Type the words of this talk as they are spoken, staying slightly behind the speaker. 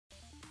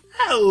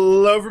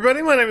Hello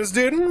everybody, my name is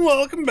Doodrun.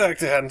 Welcome back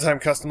to Hat in Time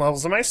Custom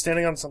Levels. Am I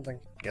standing on something?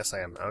 Yes I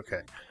am,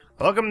 okay.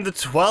 Welcome to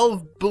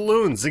 12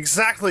 balloons,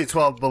 exactly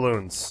 12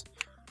 balloons.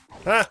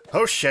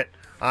 Oh shit,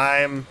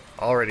 I'm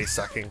already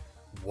sucking.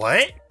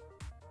 What?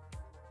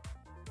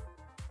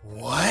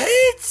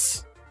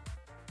 What?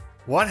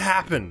 What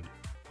happened?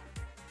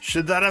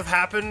 Should that have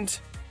happened?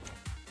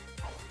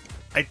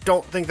 I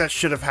don't think that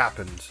should have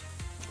happened.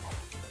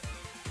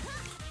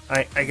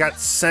 I got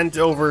sent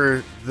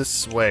over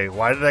this way.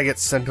 Why did I get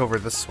sent over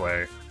this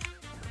way?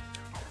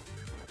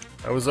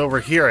 I was over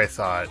here, I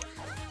thought.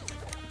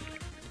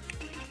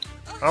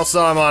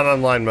 Also, I'm on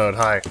online mode.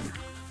 Hi.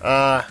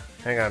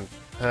 Hang on.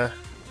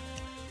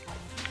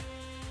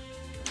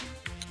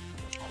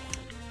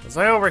 Was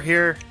I over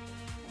here?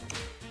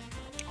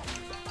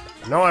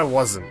 No, I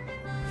wasn't.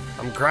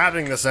 I'm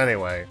grabbing this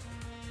anyway.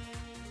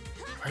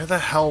 Where the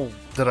hell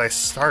did I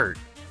start?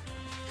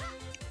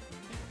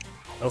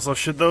 Also,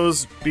 should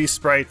those be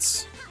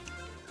sprites?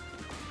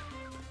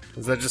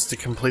 Is that just to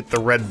complete the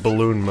red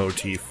balloon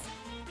motif?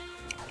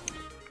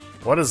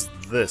 What is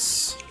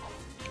this?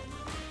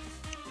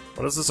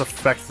 What is this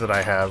effect that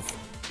I have?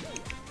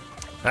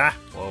 Ah,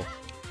 whoa.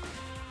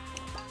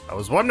 I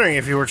was wondering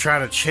if you were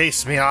trying to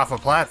chase me off a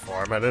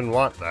platform. I didn't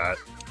want that.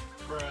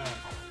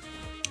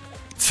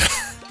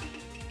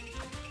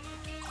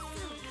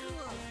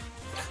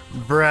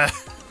 Bruh.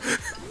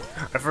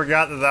 I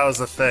forgot that that was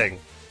a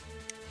thing.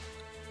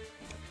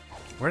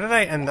 Where did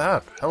I end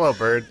up? Hello,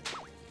 bird.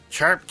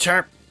 Chirp,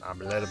 chirp.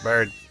 I'm a little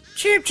bird.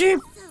 Cheep, cheep.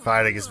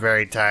 Fighting is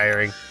very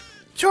tiring.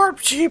 Chirp,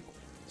 cheep.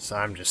 So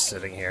I'm just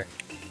sitting here.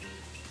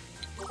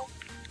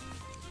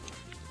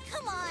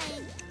 Come on.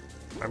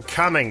 I'm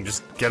coming.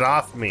 Just get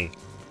off me.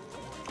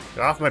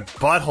 Get off my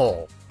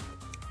butthole.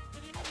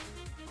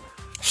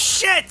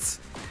 Shit!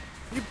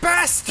 You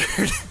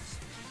bastard!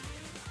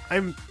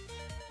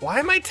 Why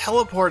am I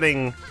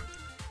teleporting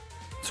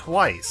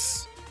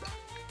twice?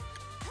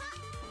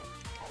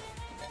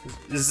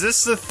 Is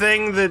this the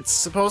thing that's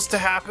supposed to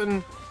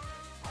happen?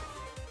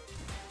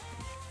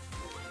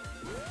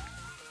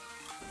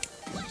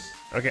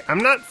 Okay, I'm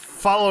not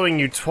following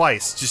you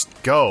twice.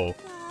 Just go.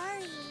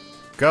 Sorry.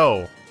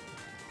 Go.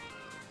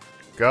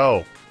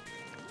 Go.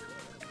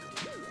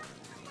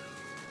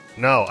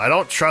 No, I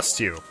don't trust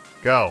you.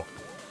 Go.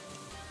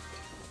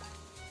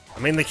 I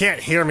mean, they can't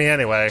hear me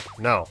anyway.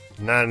 No.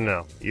 No, no,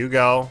 no. You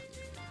go.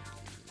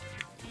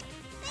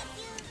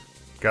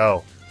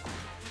 Go.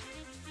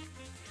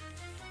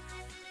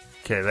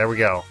 Okay, there we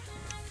go.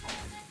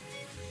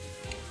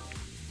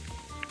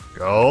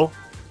 Go.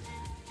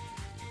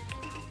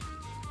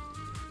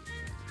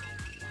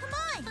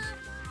 Come on.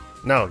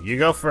 No, you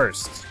go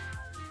first.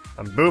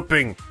 I'm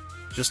booping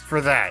just for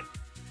that.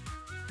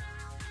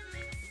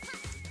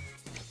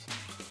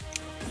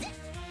 Okay,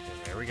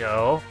 there we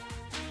go.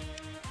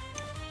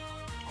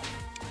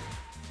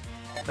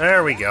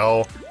 There we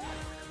go.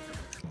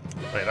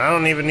 Wait, I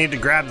don't even need to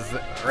grab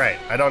the right,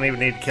 I don't even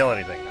need to kill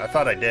anything. I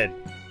thought I did.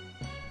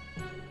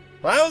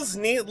 Well, that was a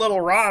neat little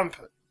romp.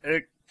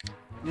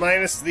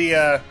 Minus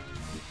the,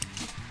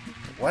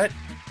 what?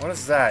 What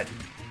is that?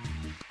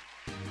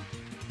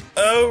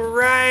 Oh,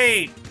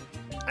 right!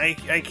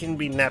 I can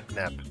be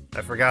Nep-Nep.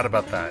 I forgot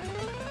about that.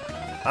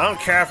 I don't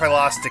care if I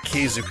lost to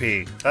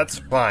Kizupi. That's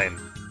fine.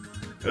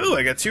 Ooh,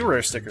 I got 2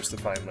 rare stickers to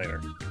find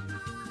later.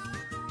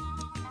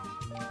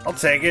 I'll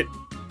take it.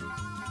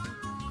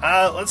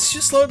 Let's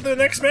just load the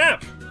next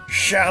map,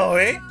 shall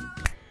we?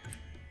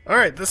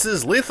 Alright, this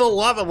is Lethal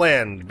Lava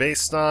Land,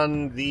 based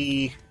on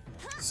the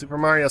Super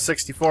Mario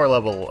 64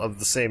 level of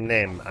the same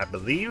name, I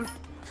believe.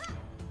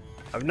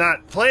 I've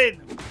not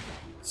played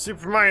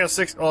Super Mario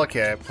 6... Well,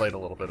 okay, I played a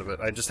little bit of it.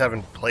 I just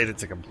haven't played it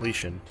to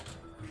completion.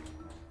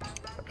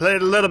 I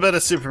played a little bit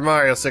of Super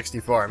Mario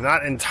 64. I'm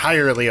not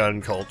entirely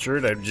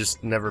uncultured, I've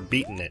just never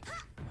beaten it.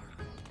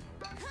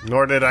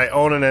 Nor did I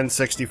own an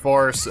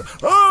N64, so...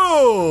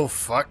 Oh!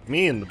 Fuck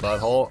me in the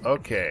butthole.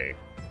 Okay.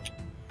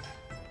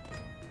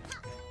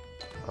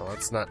 Oh,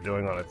 that's not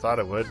doing what I thought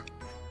it would.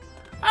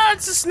 Ah,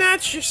 it's a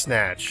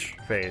snatch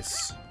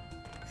face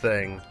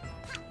thing.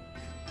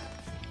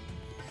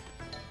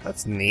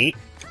 That's neat.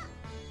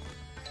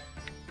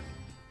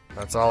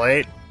 That's all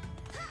 8?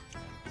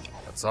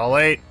 That's all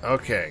 8?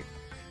 Okay.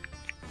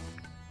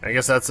 I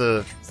guess that's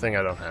a thing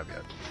I don't have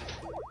yet.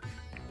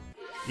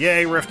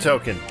 Yay, Rift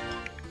Token.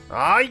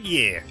 Ah,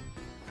 yeah!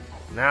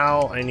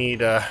 Now I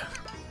need,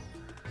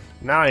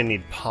 now I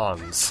need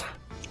pawns.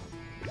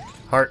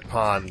 Heart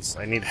pawns.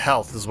 I need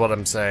health, is what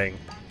I'm saying.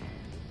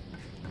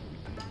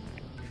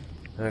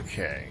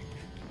 Okay.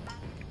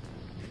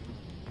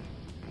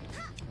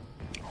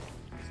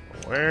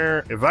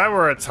 Where... If I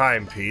were a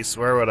timepiece,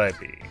 where would I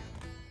be?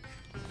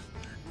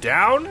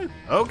 Down?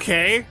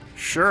 Okay.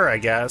 Sure, I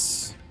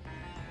guess.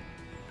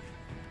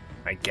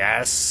 I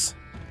guess.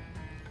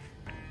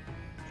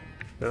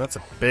 Oh, that's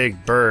a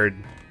big bird.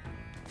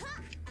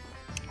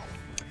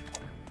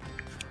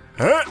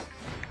 Huh?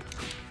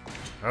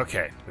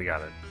 Okay, we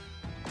got it.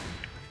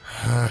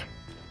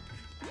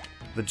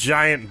 The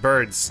giant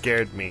bird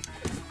scared me.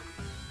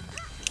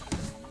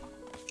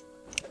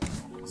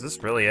 Is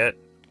this really it?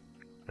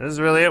 This is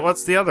really it?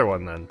 What's the other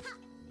one, then?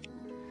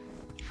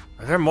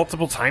 Are there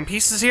multiple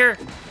timepieces here?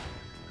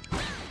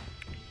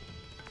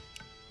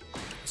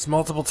 There's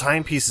multiple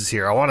timepieces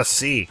here. I want to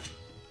see.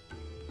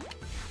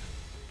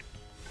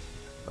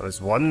 Oh,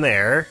 there's one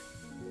there.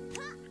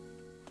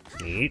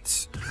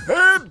 Neat.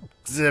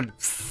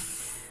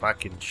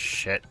 Fucking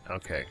shit.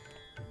 Okay.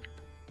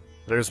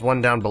 There's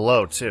one down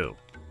below, too.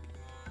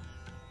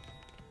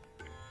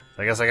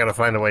 I guess I gotta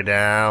find a way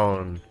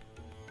down.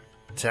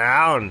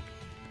 Down!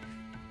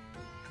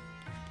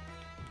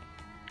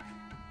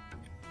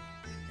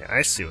 Yeah,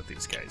 I see what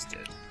these guys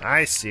did.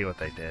 I see what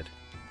they did.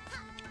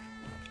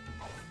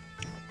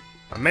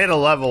 I made a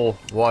level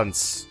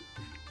once.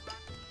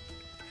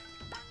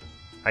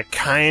 I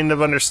kind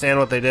of understand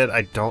what they did.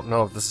 I don't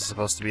know if this is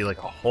supposed to be like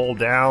a hole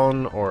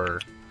down, or...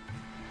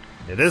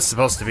 It is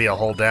supposed to be a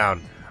hole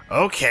down.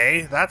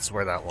 Okay, that's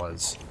where that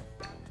was.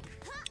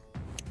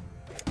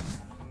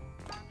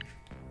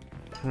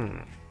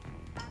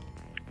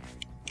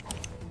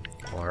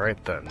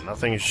 Alright then,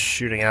 nothing's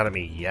shooting out at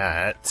me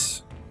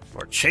yet.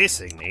 Or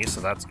chasing me, so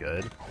that's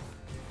good.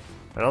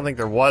 I don't think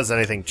there was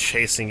anything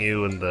chasing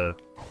you in the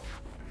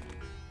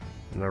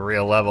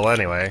real level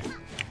anyway.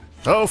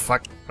 Oh,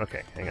 fuck.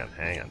 Okay, hang on,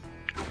 hang on.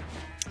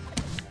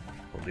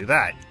 We'll do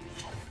that.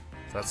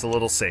 That's a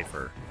little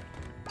safer.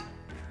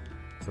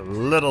 It's a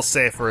little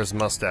safer as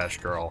Mustache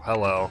Girl.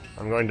 Hello.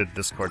 I'm going to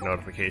Discord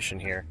notification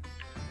here.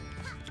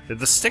 Did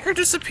the sticker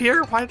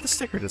disappear? Why did the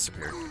sticker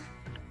disappear?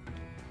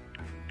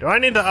 Do I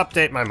need to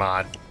update my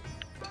mod?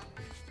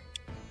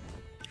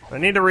 I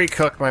need to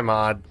recook my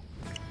mod.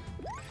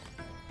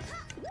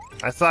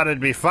 I thought it'd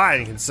be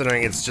fine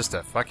considering it's just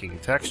a fucking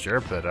texture,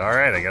 but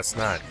alright, I guess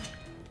not.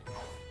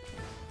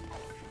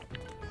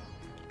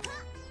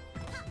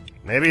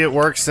 Maybe it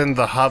works in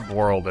the hub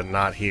world and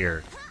not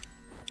here.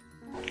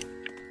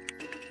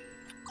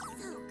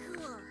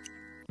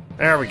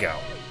 There we go.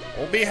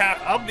 I'll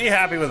be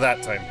happy with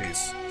that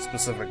timepiece,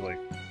 specifically.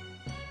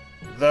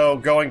 Though,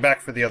 going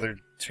back for the other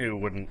two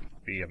wouldn't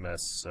be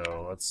amiss,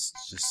 so let's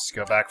just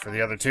go back for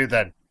the other two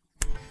then.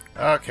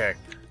 Okay.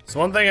 So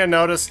one thing I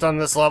noticed on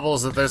this level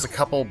is that there's a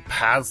couple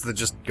paths that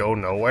just go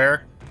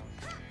nowhere.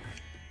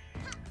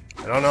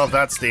 I don't know if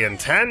that's the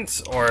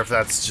intent, or if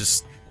that's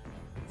just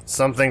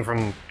something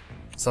from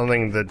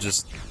something that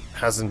just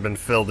hasn't been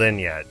filled in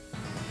yet,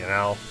 you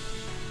know?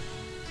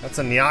 That's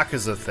a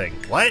Nyakuza thing.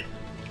 What?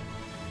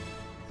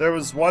 There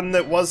was one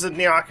that wasn't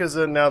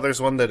Nyakuza, and now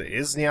there's one that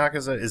is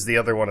Nyakuza? Is the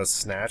other one a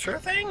Snatcher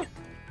thing?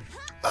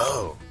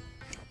 Oh.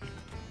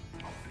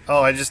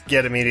 Oh, I just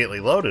get immediately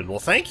loaded. Well,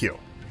 thank you.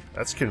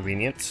 That's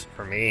convenient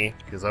for me,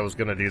 because I was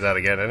going to do that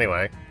again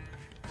anyway.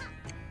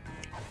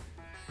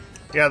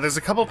 Yeah, there's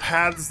a couple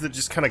paths that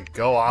just kind of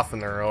go off in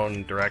their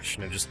own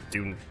direction and just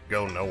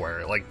go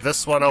nowhere. Like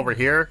this one over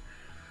here.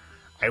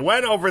 I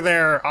went over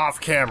there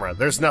off camera.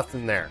 There's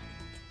nothing there.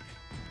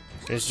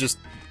 It's just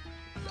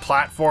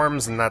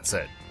platforms and that's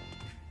it.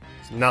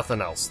 There's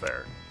nothing else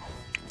there.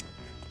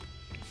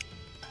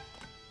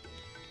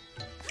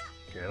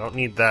 Okay, I don't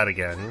need that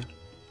again.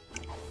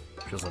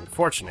 Which is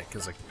unfortunate,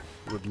 because I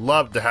would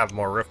love to have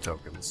more Rift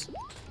tokens.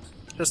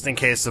 Just in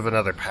case of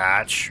another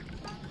patch.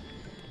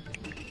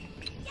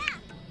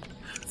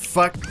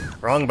 Fuck!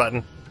 Wrong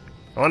button.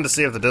 I wanted to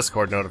see if the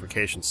Discord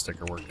notification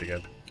sticker worked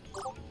again.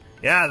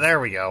 Yeah, there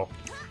we go.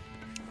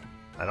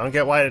 I don't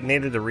get why it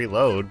needed to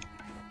reload.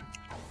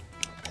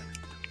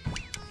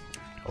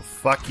 Oh,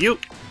 fuck you!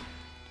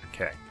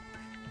 Okay.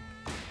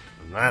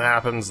 When that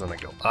happens, then I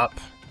go up.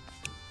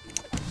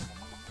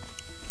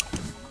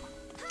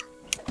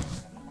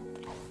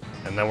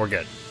 And then we're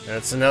good. And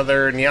it's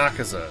another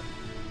Nyakuza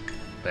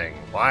thing.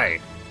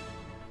 Why?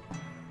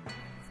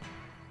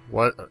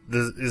 What?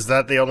 Is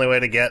that the only way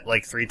to get,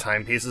 like, 3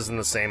 timepieces in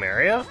the same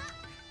area?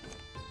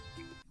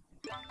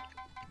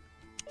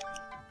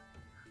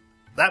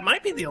 That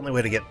might be the only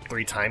way to get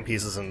 3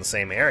 timepieces in the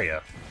same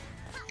area.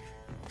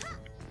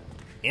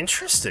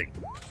 Interesting.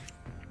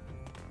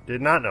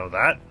 Did not know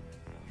that.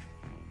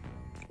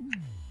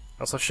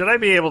 Also, should I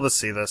be able to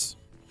see this?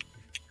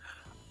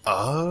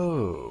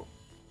 Oh.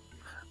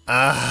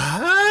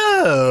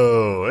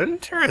 Oh,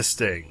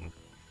 interesting.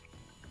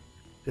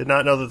 Did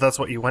not know that that's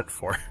what you went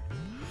for.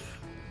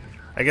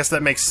 I guess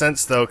that makes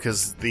sense, though,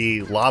 because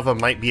the lava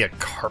might be a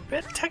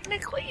carpet,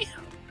 technically?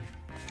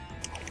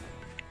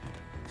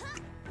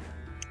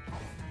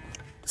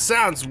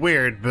 Sounds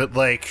weird, but,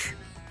 like...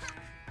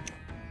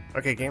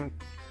 Okay, game...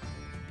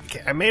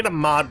 Okay, I made a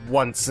mod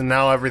once, and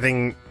now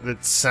everything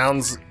that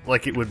sounds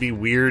like it would be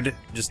weird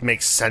just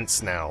makes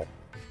sense now.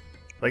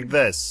 Like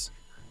this.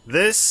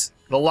 This...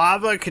 The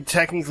lava could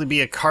technically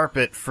be a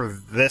carpet for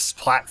this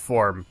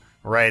platform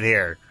right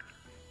here.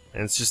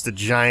 And it's just a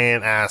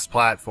giant-ass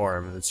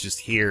platform that's just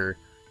here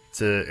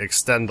to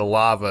extend the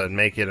lava and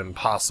make it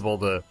impossible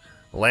to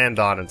land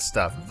on and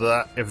stuff.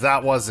 If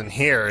that wasn't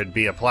here, it'd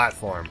be a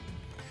platform.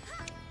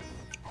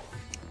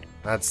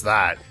 That's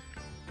that.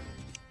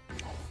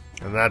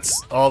 And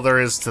that's all there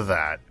is to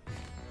that.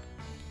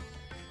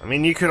 I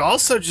mean, you could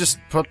also just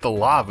put the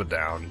lava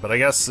down, but I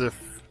guess if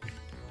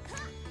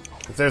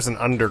If there's an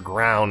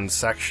underground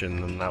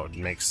section, then that would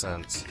make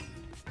sense.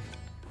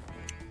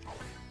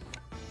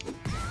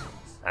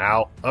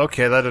 Ow.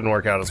 Okay, that didn't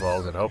work out as well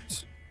as I'd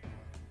hoped.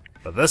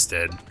 But this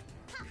did.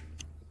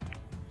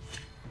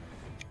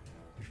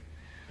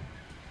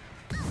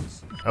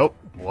 Oh,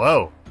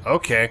 whoa.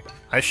 Okay.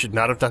 I should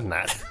not have done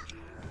that.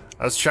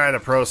 I was trying to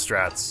pro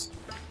strats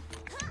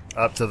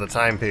up to the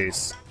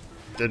timepiece.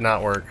 Did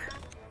not work.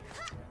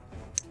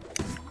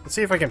 Let's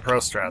see if I can pro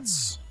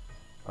strats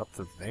up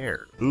to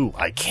there. Ooh,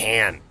 I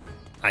can.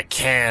 I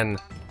can.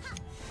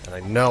 And I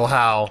know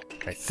how.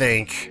 I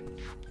think.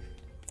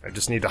 I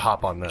just need to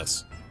hop on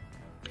this.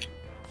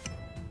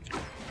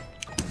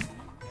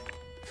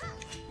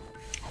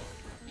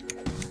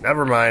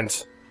 Never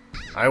mind.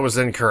 I was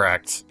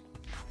incorrect.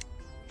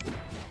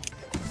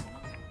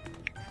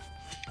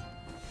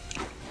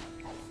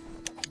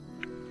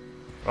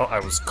 Well, I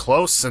was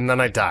close and then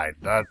I died.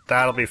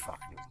 That'll be fine.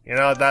 You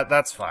know,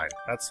 that's fine.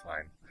 That's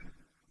fine.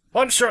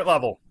 One short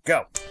level.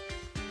 Go.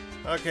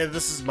 Okay,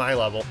 this is my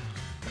level.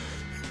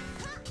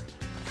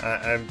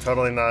 I'm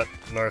totally not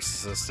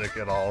narcissistic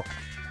at all.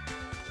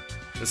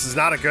 This is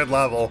not a good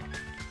level.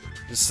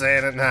 Just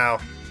saying it now.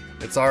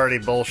 It's already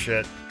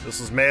bullshit. This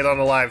was made on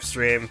a live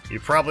stream. You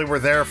probably were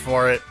there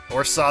for it,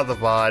 or saw the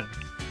VOD.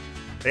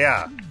 But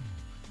yeah.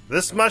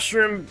 This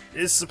mushroom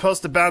is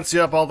supposed to bounce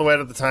you up all the way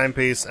to the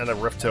timepiece and a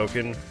rift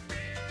token.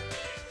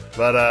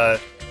 But,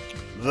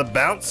 the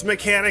bounce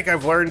mechanic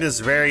I've learned is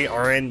very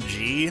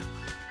RNG,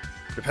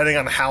 depending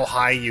on how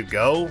high you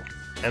go.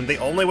 And the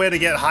only way to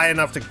get high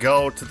enough to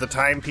go to the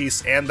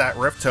timepiece and that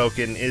rift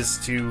token is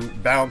to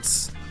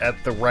bounce at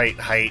the right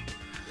height,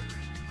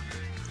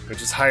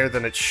 which is higher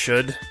than it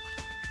should.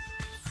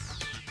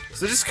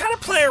 So just kind of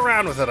play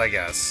around with it, I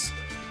guess.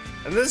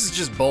 And this is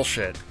just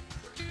bullshit.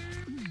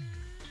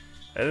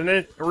 I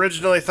didn't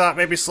originally thought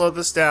maybe slow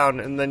this down,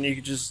 and then you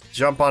could just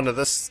jump onto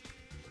this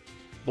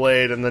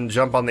blade, and then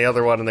jump on the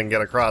other one, and then get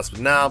across.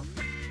 But no,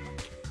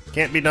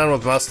 can't be done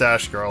with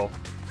Mustache Girl.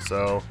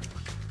 So,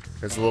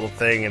 there's a little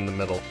thing in the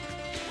middle.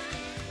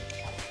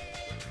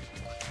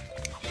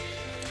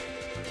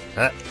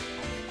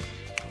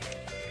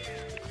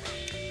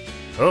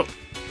 Oh.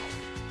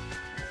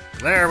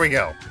 There we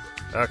go.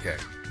 Okay.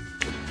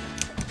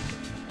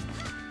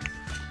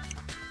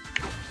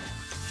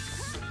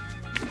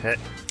 Hit.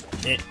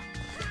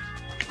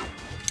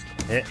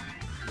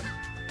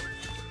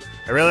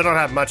 I really don't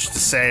have much to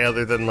say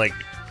other than, like,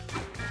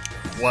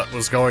 what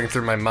was going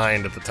through my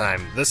mind at the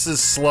time. This is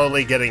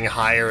slowly getting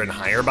higher and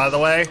higher, by the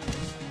way.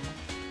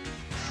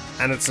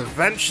 And it's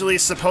eventually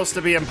supposed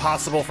to be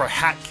impossible for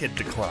Hat Kid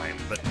to climb,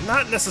 but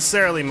not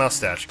necessarily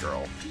Mustache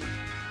Girl.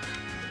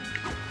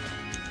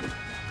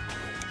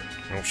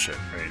 Oh shit,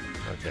 wait.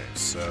 Okay,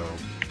 so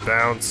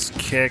bounce,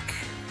 kick.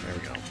 There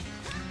we go.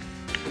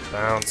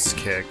 Bounce,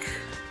 kick.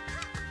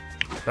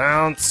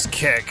 Bounce,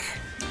 kick.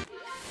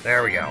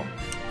 There we go.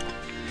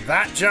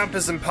 That jump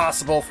is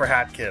impossible for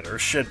Hat Kid, or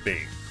should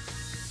be.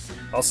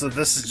 Also,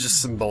 this is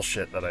just some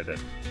bullshit that I did.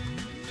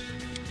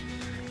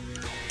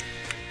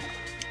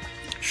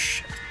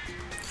 Shit.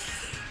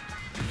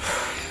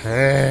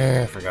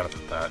 Forgot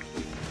about that.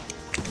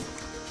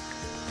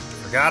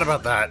 Forgot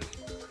about that.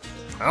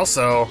 I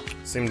also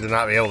seem to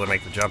not be able to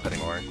make the jump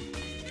anymore.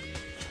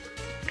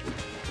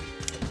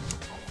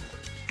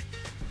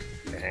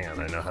 Okay, hang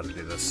on, I know how to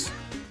do this.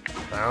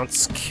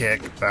 Bounce,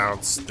 kick,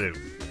 bounce, do.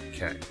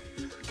 Okay.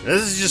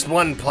 This is just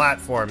one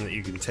platform that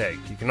you can take.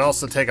 You can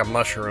also take a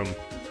mushroom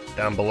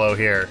down below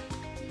here.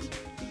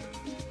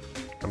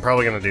 I'm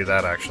probably gonna do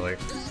that, actually.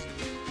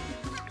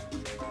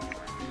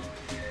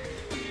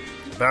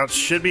 Bounce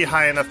should be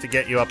high enough to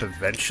get you up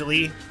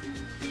eventually,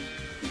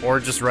 or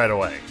just right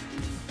away.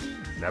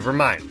 Never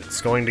mind,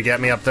 it's going to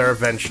get me up there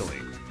eventually.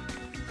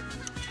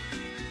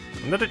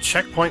 When did it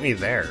checkpoint me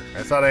there?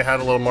 I thought I had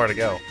a little more to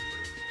go.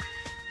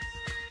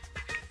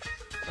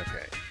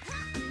 Okay.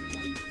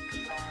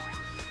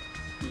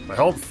 If I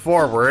hold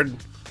forward,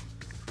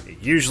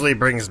 it usually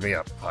brings me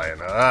up high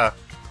enough.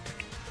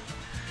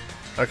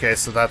 Okay,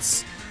 so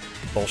that's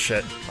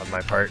bullshit on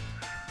my part.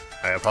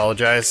 I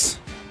apologize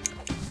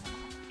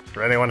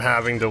for anyone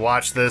having to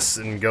watch this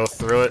and go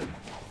through it.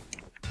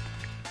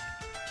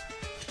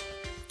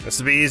 This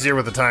would be easier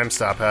with a time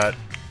stop hat.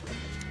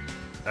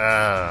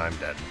 I'm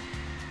dead.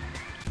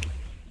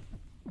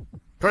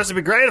 Of course, it'd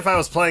be great if I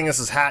was playing this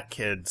as Hat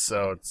Kid,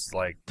 so it's,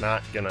 like,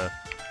 not gonna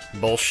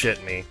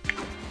bullshit me.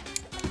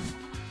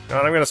 No,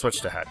 I'm gonna switch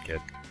to Hat Kid.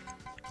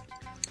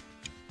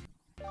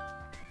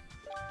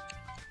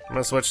 I'm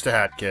gonna switch to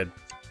Hat Kid.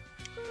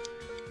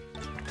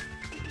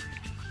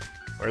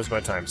 Where's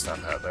my time stop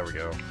hat? There we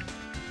go.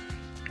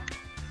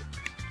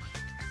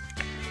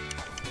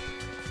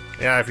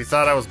 Yeah, if you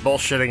thought I was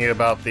bullshitting you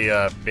about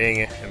the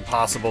being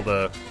impossible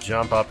to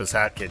jump up as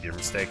Hat Kid, you're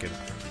mistaken.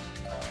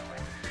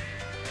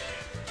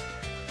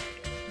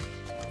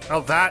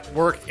 Oh, that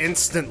worked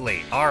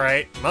instantly.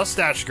 Alright,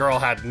 Mustache Girl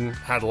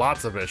had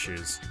lots of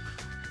issues.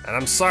 And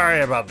I'm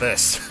sorry about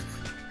this.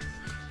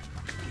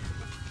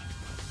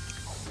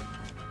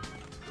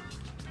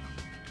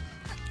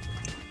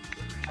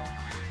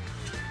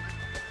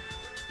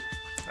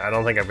 I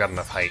don't think I've got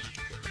enough height.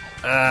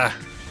 Yeah,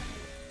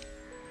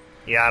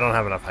 I don't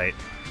have enough height.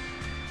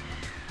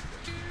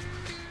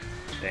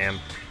 Damn.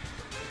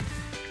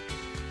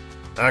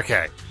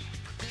 Okay.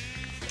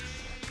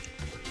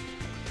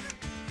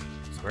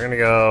 So we're gonna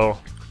go...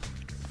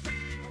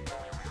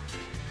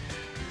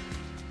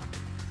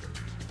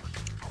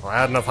 Well,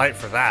 I had enough height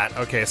for that.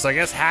 Okay, so I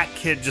guess Hat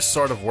Kid just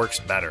sort of works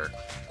better.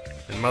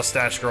 And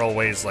Mustache Girl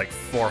weighs like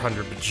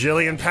 400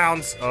 bajillion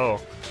pounds. Oh.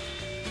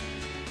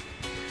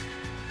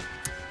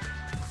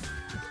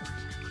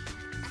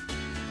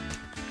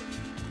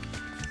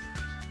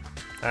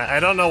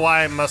 I don't know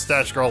why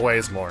Mustache Girl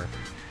weighs more.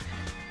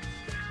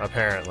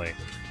 Apparently.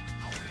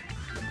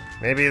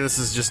 Maybe this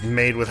is just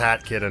made with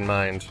Hat Kid in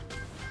mind.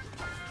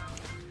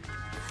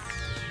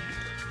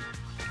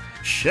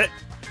 Shit!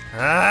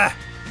 Ah!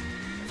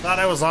 I thought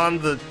I was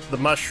on the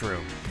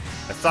mushroom.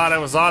 I thought I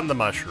was on the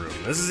mushroom.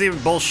 This is even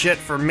bullshit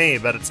for me,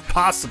 but it's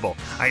possible.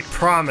 I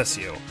promise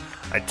you.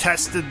 I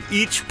tested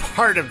each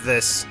part of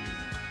this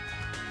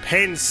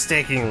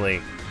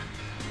painstakingly.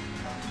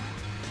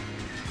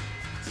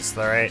 Is this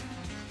the right?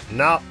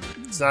 No,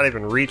 it's not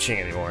even reaching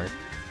anymore.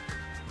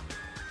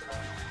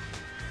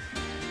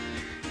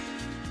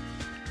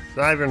 It's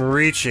not even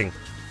reaching.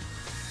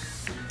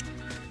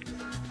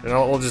 You know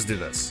what, we'll just do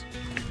this.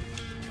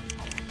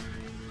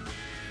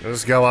 We'll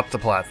just go up the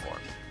platform.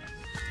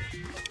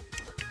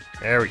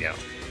 There we go.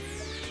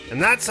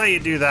 And that's how you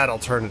do that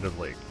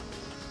alternatively.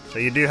 So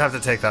you do have to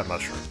take that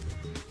mushroom.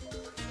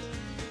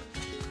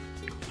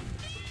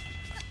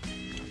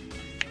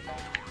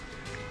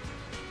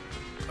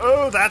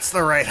 Oh, that's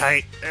the right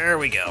height. There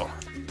we go.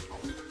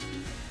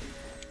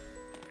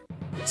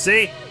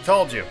 See?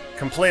 Told you.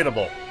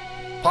 Completable.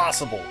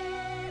 Possible.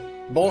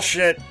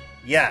 Bullshit.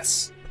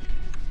 Yes.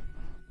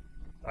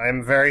 I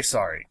am very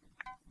sorry.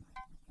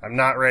 I'm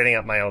not rating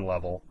up my own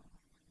level.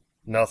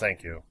 No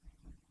thank you.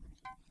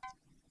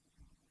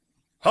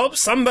 Hope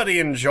somebody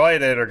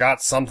enjoyed it or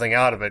got something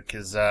out of it,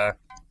 cause, I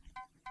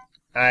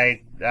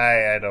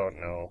don't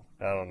know.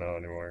 I don't know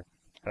anymore.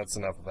 That's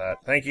enough of that.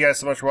 Thank you guys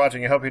so much for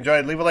watching. I hope you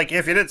enjoyed. Leave a like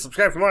if you did.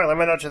 Subscribe for more. Let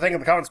me know what you think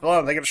in the comments below.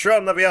 And thank you to Shroud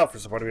and Levy for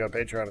supporting me on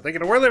Patreon. And thank you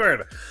to Whirly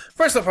Bird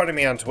for supporting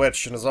me on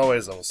Twitch. And as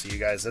always, I will see you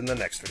guys in the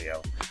next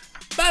video.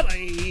 Bye-bye!